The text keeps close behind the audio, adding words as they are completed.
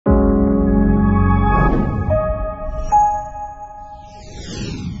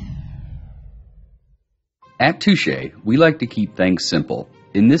At Touché, we like to keep things simple,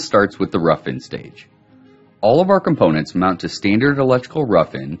 and this starts with the rough-in stage. All of our components mount to standard electrical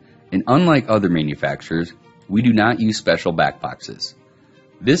rough-in, and unlike other manufacturers, we do not use special backboxes.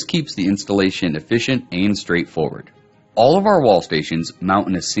 This keeps the installation efficient and straightforward. All of our wall stations mount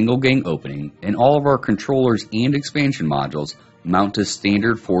in a single gang opening, and all of our controllers and expansion modules mount to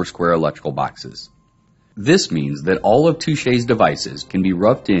standard 4-square electrical boxes. This means that all of Touché's devices can be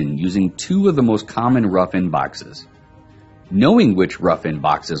roughed in using two of the most common rough-in boxes. Knowing which rough-in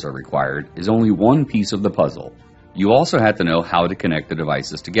boxes are required is only one piece of the puzzle. You also have to know how to connect the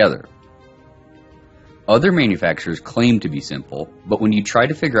devices together. Other manufacturers claim to be simple, but when you try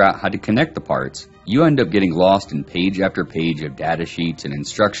to figure out how to connect the parts, you end up getting lost in page after page of data sheets and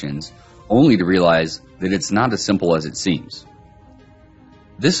instructions, only to realize that it's not as simple as it seems.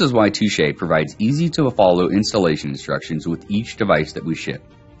 This is why Touché provides easy-to-follow installation instructions with each device that we ship.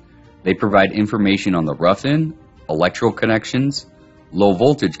 They provide information on the rough-in, electrical connections,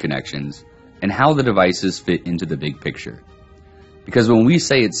 low-voltage connections, and how the devices fit into the big picture. Because when we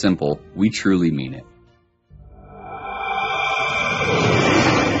say it's simple, we truly mean it.